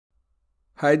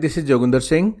Hi, this is Joginder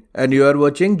Singh and you are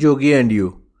watching Jogi and you.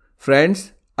 Friends,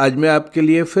 आज मैं आपके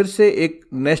लिए फिर से एक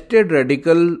नेस्टेड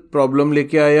रेडिकल प्रॉब्लम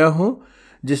लेके आया हूँ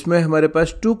जिसमें हमारे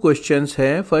पास 2 क्वेश्चंस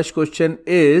हैं। First question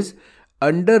is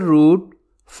under root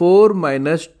 4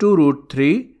 minus 2 root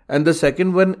 3 and the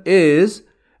second one is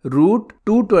root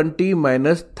 220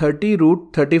 minus 30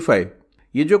 root 35।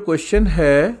 ये जो क्वेश्चन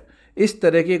है, इस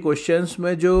तरह के क्वेश्चंस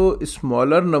में जो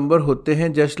स्मॉलर नंबर होते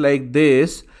हैं जस्ट लाइक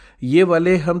दिस, ये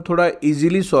वाले हम थोड़ा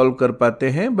इजीली सॉल्व कर पाते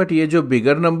हैं, बट ये जो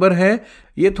बिगर नंबर हैं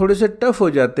ये थोड़े से टफ हो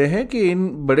जाते हैं कि इन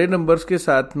बड़े नंबर्स के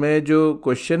साथ में जो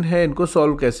क्वेश्चन है इनको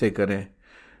सॉल्व कैसे करें।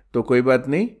 तो कोई बात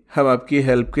नहीं, हम आपकी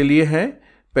हेल्प के लिए हैं।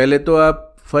 पहले तो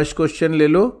आप फर्स्ट क्वेश्चन ले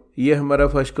लो। ये हमारा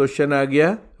फर्स्ट क्वेश्चन आ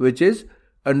गया which is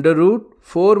under root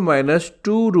 4 minus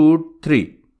 2 root 3।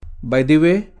 By the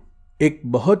way, एक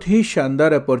बहुत ही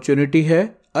शानदार अपॉर्चुनिटी है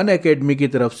अनअकैडमी की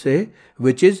तरफ से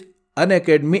which is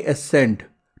Unacademy ascend.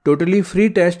 Totally free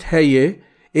test है ये,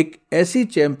 एक ऐसी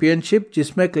चैंपियनशिप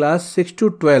जिसमें क्लास 6 to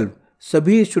 12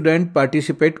 सभी स्टूडेंट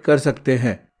पार्टिसिपेट कर सकते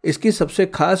हैं। इसकी सबसे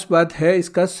खास बात है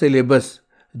इसका सिलेबस,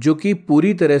 जो कि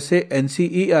पूरी तरह से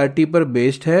NCERT पर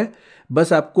बेस्ड है।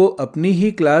 बस आपको अपनी ही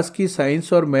क्लास की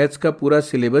साइंस और मैथ्स का पूरा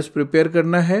सिलेबस प्रिपेयर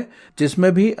करना है,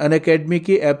 जिसमें भी अनअकैडमी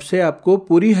की ऐप से आपको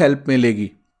पूरी हेल्प मिलेगी।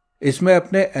 इसमें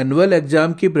अपने एनुअल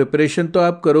एग्जाम की प्रिपरेशन तो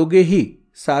आप करोगे ही,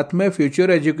 साथ में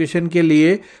फ्यूचर एजुकेशन के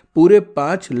लिए पूरे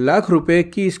 5 लाख रुपए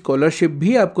की स्कॉलरशिप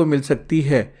भी आपको मिल सकती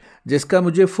है, जिसका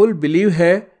मुझे फुल बिलीव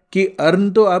है कि अर्न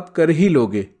तो आप कर ही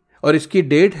लोगे। और इसकी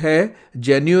डेट है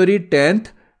जनवरी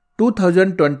 10,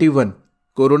 2021।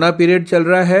 कोरोना पीरियड चल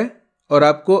रहा है और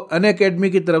आपको अनअकैडमी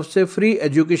की तरफ से फ्री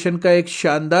एजुकेशन का एक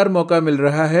शानदार मौका मिल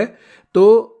रहा है। तो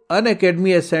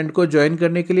अनअकैडमी एसेंड को ज्वाइन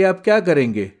करने के लिए आप क्या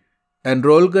करेंगे?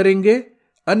 एनरोल करेंगे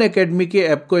अनअकैडमी के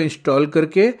ऐप को इंस्टॉल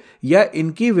करके या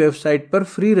इनकी वेबसाइट पर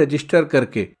फ्री रजिस्टर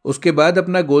करके। उसके बाद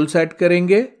अपना गोल सेट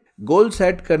करेंगे। गोल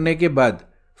सेट करने के बाद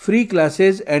free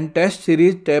classes and test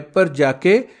series tab पर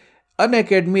जाके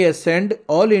Unacademy ascend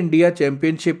all India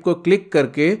championship को क्लिक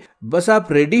करके बस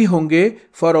आप रेडी होंगे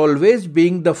for always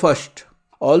being the first.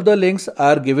 All the links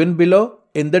are given below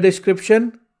in the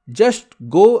description. Just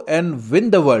go and win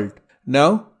the world.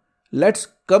 Now let's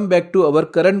come back to our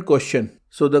current question.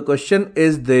 So the question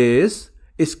is this.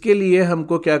 इसके लिए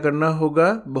हमको क्या करना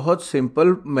होगा? बहुत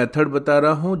simple method बता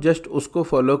रहा हूँ, जस्ट उसको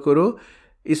फॉलो करो।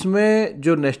 इसमें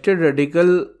जो नेस्टेड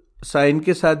रेडिकल साइन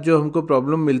के साथ जो हमको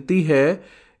प्रॉब्लम मिलती है,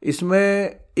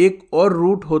 इसमें एक और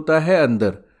रूट होता है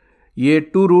अंदर। ये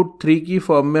 2 रूट 3 की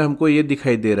फॉर्म में हमको ये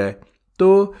दिखाई दे रहा है।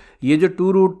 तो ये जो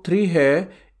 2 रूट 3 है,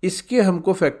 इसके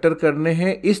हमको फैक्टर करने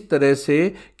हैं इस तरह से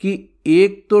कि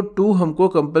एक तो 2 हमको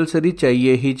कंपलसरी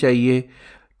चाहिए ही चाहिए।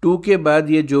 2 के बाद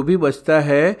ये जो भी बचता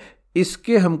है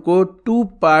इसके हमको 2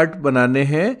 पार्ट बनाने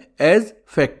हैं एज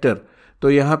फैक्टर। तो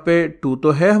यहाँ पे 2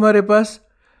 तो है हमारे पास।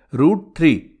 रूट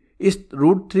 3, इस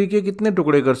रूट 3 के कितने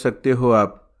टुकड़े कर सकते हो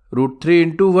आप? रूट 3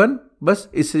 into 1, बस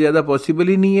इससे ज़्यादा पॉसिबल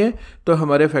ही नहीं है। तो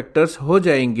हमारे फैक्टर्स हो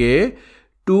जाएंगे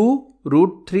 2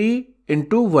 रूट 3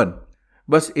 into 1।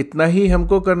 बस इतना ही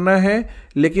हमको करना है,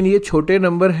 लेकिन ये छोटे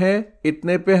नंबर हैं,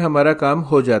 इतने पे हमारा काम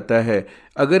हो जाता है।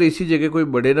 अगर इसी जगह कोई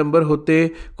बड़े नंबर होते,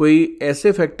 कोई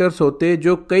ऐसे फैक्टर्स होते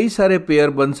जो कई सारे पेयर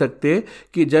बन सकते,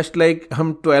 कि जस्ट लाइक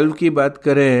हम 12 की बात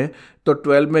करें तो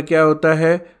 12 में क्या होता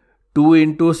है? 2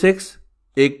 into 6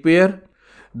 एक पेयर।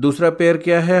 दूसरा पेयर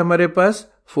क्या है हमारे पास?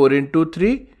 4 into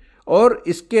 3। और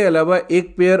इसके अलावा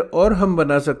एक पेयर और हम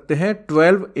बना सकते हैं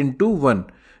 12 into 1।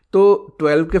 तो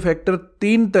 12 के फैक्टर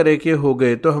 3 तरह के हो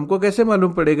गए। तो हमको कैसे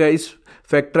मालूम पड़ेगा इस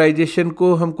फैक्टराइजेशन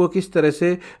को हमको किस तरह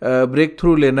से ब्रेक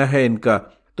थ्रू लेना है इनका?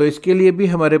 तो इसके लिए भी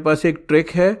हमारे पास एक ट्रिक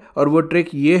है, और वो ट्रिक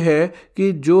ये है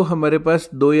कि जो हमारे पास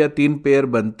 2 या 3 पेयर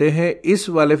बनते हैं इस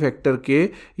वाले फैक्टर के,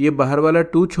 ये बाहर वाला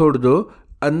 2 छोड़ दो,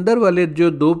 अंदर वाले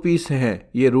जो 2 पीस हैं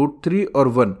ये रूट 3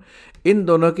 और 1, इन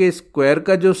दोनों के स्क्वायर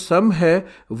का जो सम है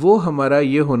वो हमारा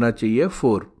ये होना चाहिए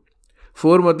 4।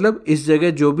 4 मतलब इस जगह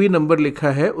जो भी नंबर लिखा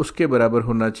है उसके बराबर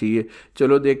होना चाहिए।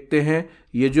 चलो देखते हैं।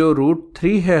 ये जो रूट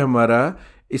 3 है हमारा,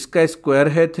 इसका स्क्वायर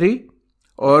है 3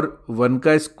 और 1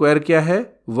 का स्क्वायर क्या है?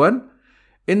 1।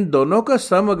 इन दोनों का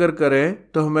सम अगर करें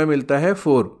तो हमें मिलता है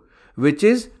 4, विच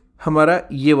इज़ हमारा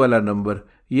ये वाला नंबर।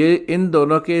 ये इन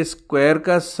दोनों के स्क्वायर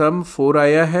का सम 4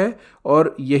 आया है,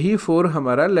 और यही 4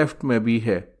 हमारा लेफ्ट में भी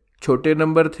है। छोटे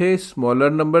नंबर थे,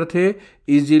 स्मॉलर नंबर थे,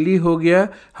 इजीली हो गया।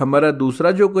 हमारा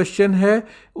दूसरा जो क्वेश्चन है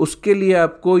उसके लिए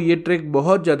आपको ये ट्रिक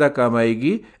बहुत ज़्यादा काम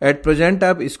आएगी। एट प्रेजेंट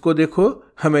आप इसको देखो,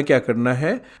 हमें क्या करना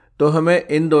है। तो हमें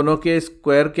इन दोनों के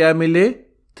स्क्वायर क्या मिले?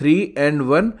 3 and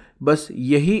 1। बस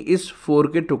यही इस 4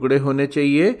 के टुकड़े होने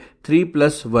चाहिए, 3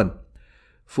 + 1।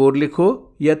 4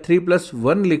 लिखो या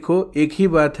 3+1 लिखो, एक ही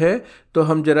बात है। तो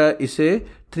हम जरा इसे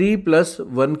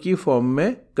 3+1 की फॉर्म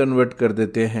में कन्वर्ट कर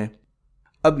देते हैं।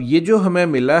 अब ये जो हमें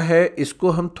मिला है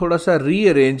इसको हम थोड़ा सा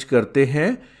रीअरेंज करते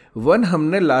हैं। 1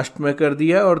 हमने लास्ट में कर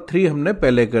दिया और 3 हमने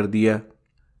पहले कर दिया।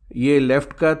 ये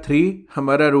लेफ्ट का 3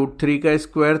 हमारा √3 का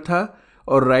स्क्वायर था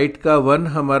और राइट का 1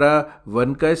 हमारा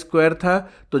 1 का स्क्वायर था।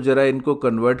 तो जरा इनको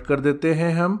कन्वर्ट कर देते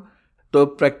हैं हम। तो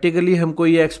प्रैक्टिकली हमको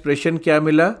ये एक्सप्रेशन क्या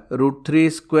मिला, √3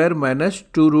 square minus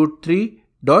 2√3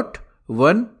 dot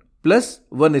 1 plus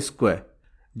 1 square.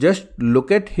 Just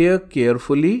look at here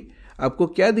carefully. आपको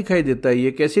क्या दिखाई देता है,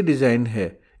 ये कैसी डिजाइन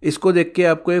है? इसको देख के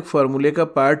आपको एक फॉर्मूले का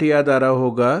पार्ट याद आ रहा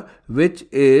होगा, which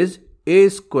is a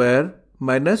square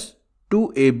minus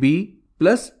 2ab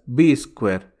plus b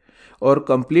square. और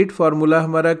कंप्लीट फार्मूला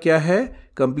हमारा क्या है?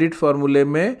 कंप्लीट फार्मूले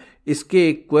में इसके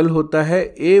इक्वल होता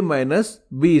है a माइनस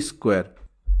बी स्क्वायर।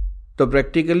 तो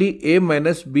practically a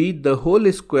minus be the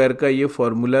whole square का ये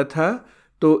फॉर्मूला था।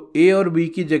 तो a और b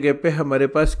की जगह पे हमारे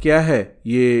पास क्या है,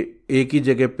 ये a की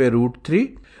जगह पे √3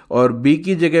 और b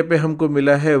की जगह पे हमको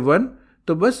मिला है 1।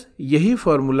 तो बस यही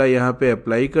फॉर्मूला यहाँ पे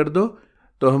अप्लाई कर दो।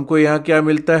 तो हमको यहाँ क्या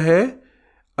मिलता है,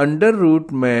 अंडर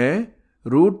रूट में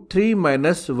 √3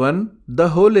 माइनस 1 द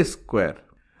होल स्क्वायर।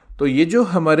 तो ये जो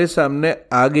हमारे सामने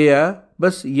आ गया,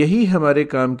 बस यही हमारे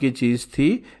काम की चीज़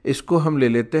थी। इसको हम ले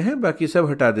लेते हैं, बाकी सब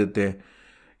हटा देते हैं।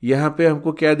 यहाँ पे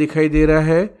हमको क्या दिखाई दे रहा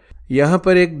है, यहाँ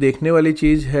पर एक देखने वाली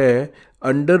चीज़ है,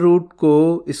 अंडर रूट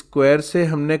को स्क्वायर से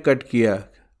हमने कट किया,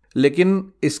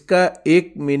 लेकिन इसका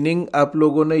एक मीनिंग आप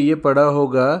लोगों ने ये पढ़ा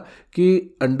होगा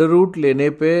कि अंडर रूट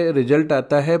लेने पे रिजल्ट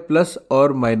आता है प्लस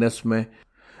और माइनस में।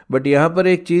 बट यहाँ पर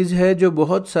एक चीज़ है जो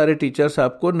बहुत सारे टीचर्स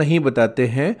आपको नहीं बताते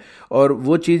हैं, और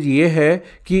वो चीज़ ये है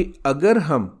कि अगर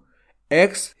हम x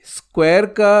स्क्वायर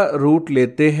का रूट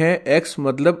लेते हैं, x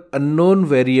मतलब अननोन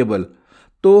वेरिएबल,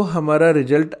 तो हमारा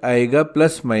रिजल्ट आएगा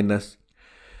प्लस माइनस।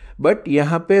 बट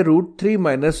यहाँ पे √3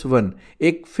 माइनस 1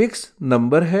 एक फिक्स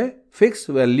नंबर है, फिक्स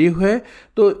वैल्यू है।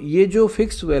 तो ये जो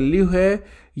फिक्स वैल्यू है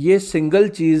ये सिंगल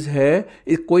चीज़ है,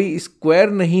 कोई स्क्वायर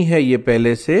नहीं है ये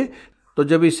पहले से। तो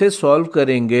जब इसे सॉल्व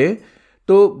करेंगे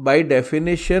तो बाय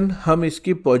डेफिनेशन हम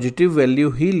इसकी पॉजिटिव वैल्यू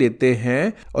ही लेते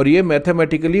हैं, और ये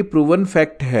मैथमेटिकली प्रूवन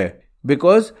फैक्ट है।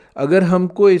 बिकॉज अगर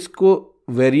हमको इसको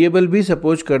वेरिएबल भी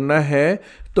सपोज करना है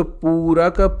तो पूरा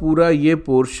का पूरा ये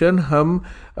पोर्शन हम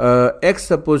x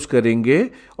सपोज करेंगे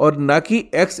और ना कि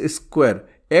x स्क्वायर।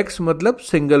 x मतलब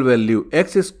सिंगल वैल्यू,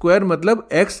 x स्क्वायर मतलब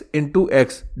x into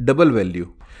x double value.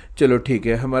 चलो ठीक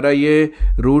है, हमारा ये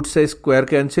रूट से स्क्वायर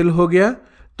कैंसिल हो गया,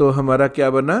 तो हमारा क्या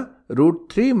बना,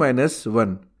 √3 माइनस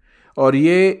 1। और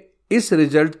ये इस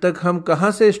रिजल्ट तक हम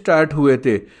कहाँ से स्टार्ट हुए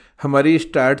थे, हमारी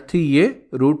स्टार्ट थी ये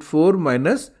 √4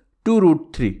 माइनस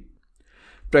 2√3।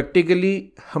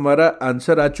 प्रैक्टिकली हमारा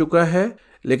आंसर आ चुका है।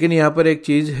 लेकिन यहाँ पर एक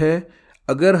चीज़ है,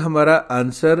 अगर हमारा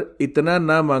आंसर इतना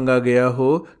ना मांगा गया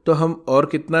हो तो हम और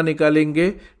कितना निकालेंगे?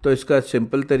 तो इसका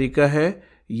सिंपल तरीका है,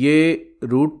 ये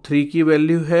 √3 की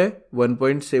वैल्यू है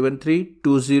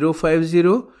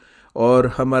 1.732050 और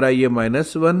हमारा ये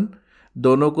 -1,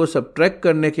 दोनों को सब्ट्रैक्ट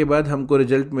करने के बाद हमको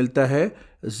रिजल्ट मिलता है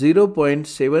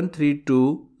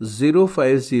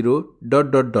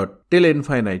 0.732050 ... टिल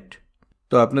इनफाइनाइट।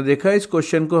 तो आपने देखा इस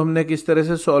क्वेश्चन को हमने किस तरह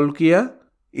से सॉल्व किया।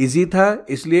 इजी था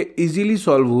इसलिए इजीली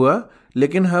सॉल्व हुआ,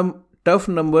 लेकिन हम टफ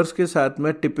नंबर्स के साथ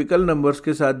में, टिपिकल नंबर्स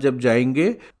के साथ जब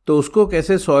जाएंगे तो उसको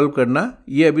कैसे सॉल्व करना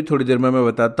ये अभी थोड़ी देर में मैं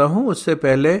बताता हूँ। उससे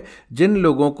पहले जिन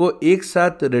लोगों को एक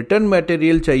साथ रिटन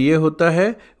मटेरियल चाहिए होता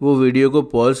है वो वीडियो को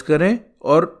पॉज करें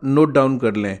और नोट डाउन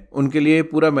कर लें, उनके लिए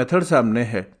पूरा मेथड सामने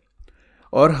है।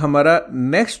 और हमारा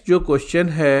नेक्स्ट जो क्वेश्चन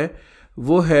है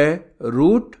वो है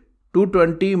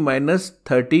 √220 माइनस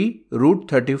 30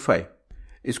 √35।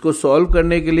 इसको सॉल्व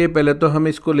करने के लिए पहले तो हम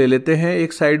इसको ले लेते हैं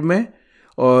एक साइड में,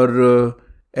 और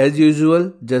एज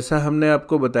यूजुअल जैसा हमने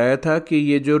आपको बताया था कि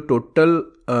ये जो टोटल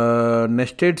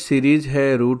नेस्टेड सीरीज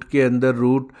है, रूट के अंदर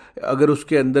रूट, अगर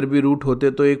उसके अंदर भी रूट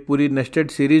होते तो एक पूरी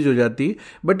नेस्टेड सीरीज हो जाती,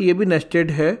 बट ये भी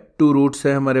नेस्टेड है, 2 रूट्स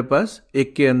है हमारे पास,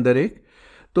 एक के अंदर एक।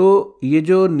 तो ये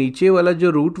जो नीचे वाला जो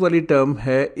रूट वाली टर्म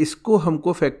है इसको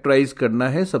हमको फैक्टराइज करना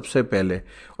है सबसे पहले।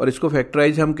 और इसको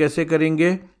फैक्टराइज हम कैसे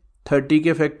करेंगे, 30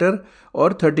 के फैक्टर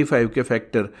और 35 के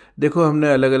फैक्टर। देखो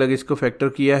हमने अलग अलग इसको फैक्टर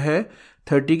किया है।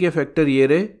 30 के फैक्टर ये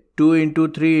रहे 2 ×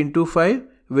 3 × 5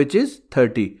 विच इज़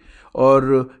 30,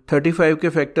 और 35 के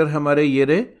फैक्टर हमारे ये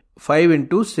रहे 5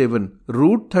 × 7।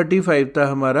 √35 था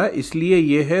हमारा, इसलिए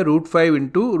ये है √5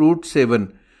 × √7।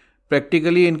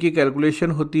 प्रैक्टिकली इनकी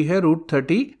कैलकुलेशन होती है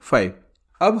 √35।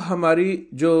 अब हमारी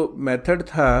जो मेथड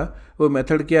था वो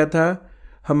मेथड क्या था,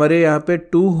 हमारे यहाँ पे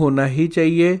 2 होना ही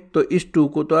चाहिए, तो इस 2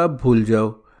 को तो आप भूल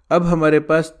जाओ। अब हमारे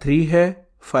पास 3 है,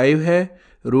 5 है,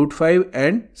 √5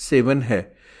 एंड 7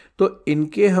 है। तो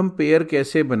इनके हम पेयर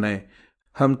कैसे बनाएं?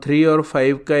 हम 3 और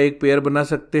 5 का एक पेयर बना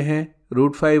सकते हैं,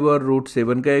 √5 और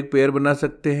 √7 का एक पेयर बना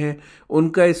सकते हैं,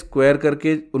 उनका स्क्वायर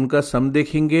करके उनका सम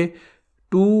देखेंगे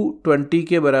 220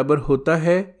 के बराबर होता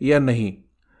है या नहीं।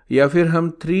 या फिर हम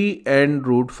 3 एंड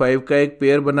 √5 का एक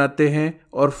पेयर बनाते हैं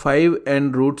और 5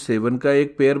 एंड √7 का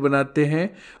एक पेयर बनाते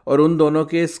हैं और उन दोनों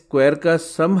के स्क्वायर का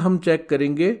सम हम चेक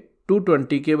करेंगे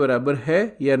 220 के बराबर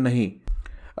है या नहीं।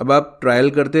 अब आप ट्रायल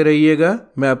करते रहिएगा,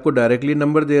 मैं आपको डायरेक्टली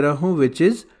नंबर दे रहा हूँ विच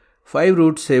इज़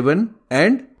 5√7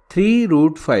 एंड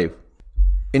 3√5।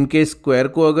 इनके स्क्वायर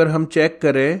को अगर हम चेक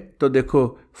करें तो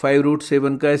देखो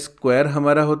 5√7 का स्क्वायर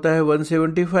हमारा होता है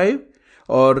 175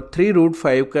 और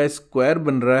 3√5 का स्क्वायर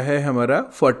बन रहा है हमारा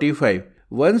 45।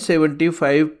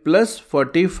 175 प्लस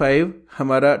 45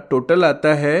 हमारा टोटल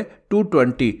आता है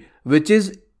 220 which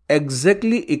is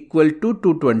exactly equal to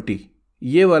 220।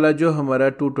 ये वाला जो हमारा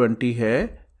 220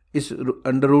 है इस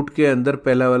अंडर रूट के अंदर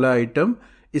पहला वाला आइटम,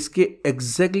 इसके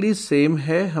एग्जैक्टली सेम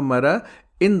है हमारा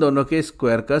इन दोनों के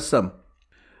स्क्वायर का सम।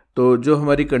 तो जो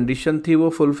हमारी कंडीशन थी वो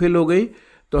फुलफिल हो गई।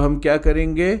 तो हम क्या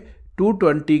करेंगे,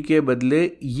 220 के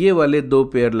बदले ये वाले दो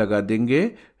पेयर लगा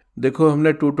देंगे। देखो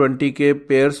हमने 220 के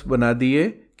पेयर्स बना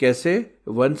दिए। कैसे?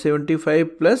 175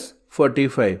 प्लस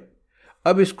 45।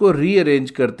 अब इसको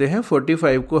रीअरेंज करते हैं,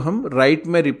 45 को हम राइट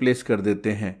में रिप्लेस कर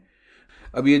देते हैं।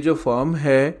 अब ये जो फॉर्म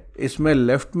है इसमें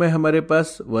लेफ्ट में हमारे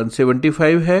पास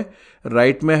 175 है,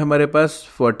 राइट में हमारे पास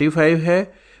 45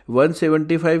 है।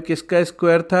 175 किसका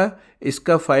स्क्वायर था?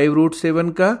 इसका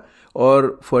 5√7 का।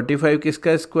 और 45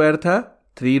 किसका स्क्वायर था?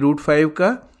 3√5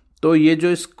 का। तो ये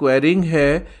जो स्क्वायरिंग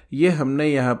है ये हमने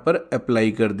यहाँ पर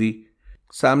अप्लाई कर दी।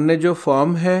 सामने जो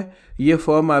फॉर्म है ये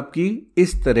फॉर्म आपकी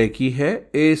इस तरह की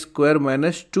है, a² -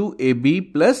 2ab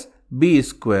 +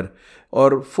 b²।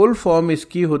 और फुल फॉर्म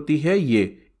इसकी होती है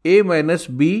ये a -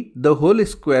 b the whole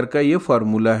square का ये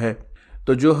फॉर्मूला है।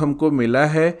 तो जो हमको मिला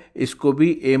है इसको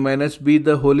भी a - b the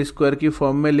whole square की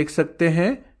फॉर्म में लिख सकते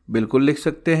हैं, बिल्कुल लिख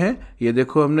सकते हैं। ये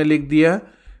देखो हमने लिख दिया।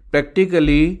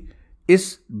 प्रैक्टिकली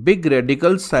इस बिग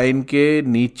रेडिकल साइन के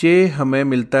नीचे हमें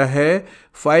मिलता है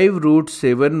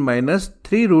 5√7 -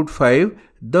 3√5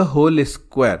 द होल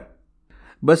स्क्वायर।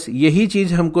 बस यही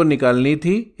चीज़ हमको निकालनी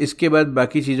थी। इसके बाद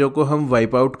बाकी चीज़ों को हम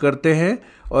वाइप आउट करते हैं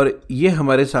और ये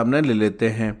हमारे सामने ले लेते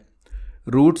हैं।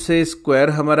 रूट से स्क्वायर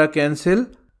हमारा cancel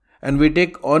and we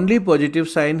take only positive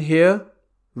sign hair,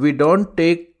 we don't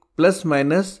take plus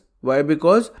minus. Y?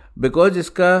 Because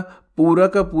इसका पूरा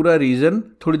का पूरा रीज़न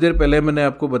थोड़ी देर पहले मैंने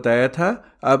आपको बताया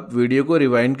था। आप वीडियो को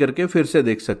रिवाइंड करके फिर से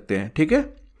देख सकते हैं, ठीक है।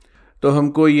 तो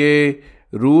हमको ये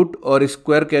रूट और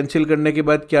स्क्वायर कैंसिल करने के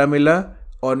बाद क्या मिला?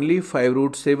 ओनली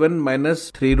 5√7 -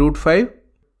 3√5।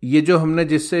 ये जो हमने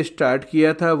जिससे स्टार्ट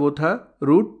किया था वो था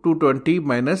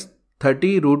 √220 -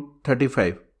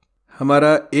 30√35।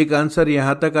 हमारा एक आंसर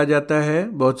यहाँ तक आ जाता है।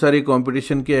 बहुत सारी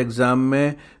कंपटीशन के एग्ज़ाम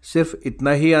में सिर्फ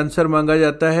इतना ही आंसर मांगा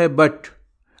जाता है, बट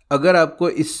अगर आपको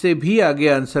इससे भी आगे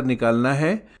आंसर निकालना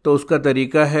है तो उसका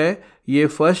तरीका है, ये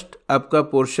फर्स्ट आपका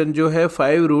पोर्शन जो है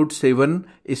 5√7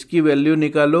 इसकी वैल्यू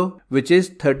निकालो विच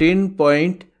इज़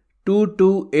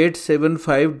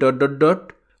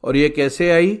 13.22875 ... और ये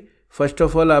कैसे आई? फर्स्ट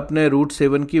ऑफ ऑल आपने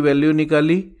 √7 की वैल्यू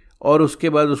निकाली और उसके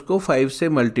बाद उसको 5 से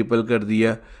मल्टीपल कर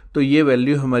दिया, तो ये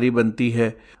वैल्यू हमारी बनती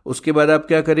है। उसके बाद आप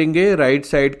क्या करेंगे, राइट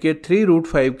साइड के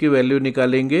 3√5 की वैल्यू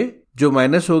निकालेंगे जो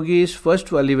माइनस होगी इस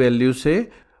फर्स्ट वाली वैल्यू से,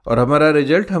 और हमारा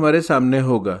रिजल्ट हमारे सामने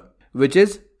होगा which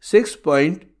is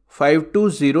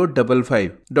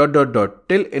 6.52055 ...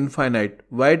 till infinite.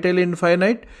 Y till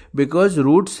infinite? Because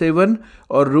 √7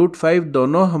 और √5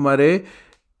 दोनों हमारे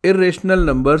इरेशनल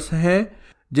नंबर्स हैं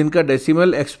जिनका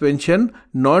decimal expansion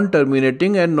non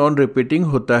terminating and non repeating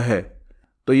होता है।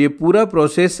 तो ये पूरा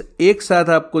प्रोसेस एक साथ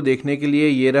आपको देखने के लिए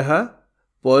ये रहा।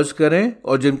 पॉज करें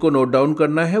और जिनको नोट डाउन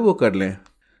करना है वो कर लें।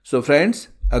 सो फ्रेंड्स,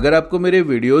 अगर आपको मेरे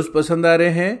वीडियोस पसंद आ रहे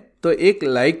हैं तो एक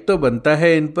लाइक तो बनता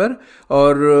है इन पर,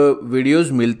 और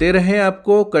वीडियोस मिलते रहें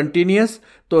आपको कंटिन्यूअस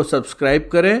तो सब्सक्राइब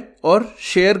करें और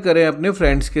शेयर करें अपने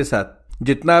फ्रेंड्स के साथ।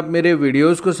 जितना आप मेरे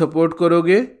वीडियोस को सपोर्ट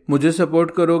करोगे, मुझे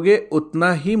सपोर्ट करोगे,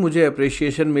 उतना ही मुझे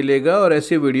अप्रिसिएशन मिलेगा और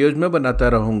ऐसे वीडियोस मैं बनाता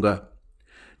रहूँगा।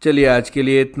 चलिए आज के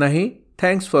लिए इतना ही।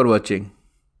 Thanks for watching.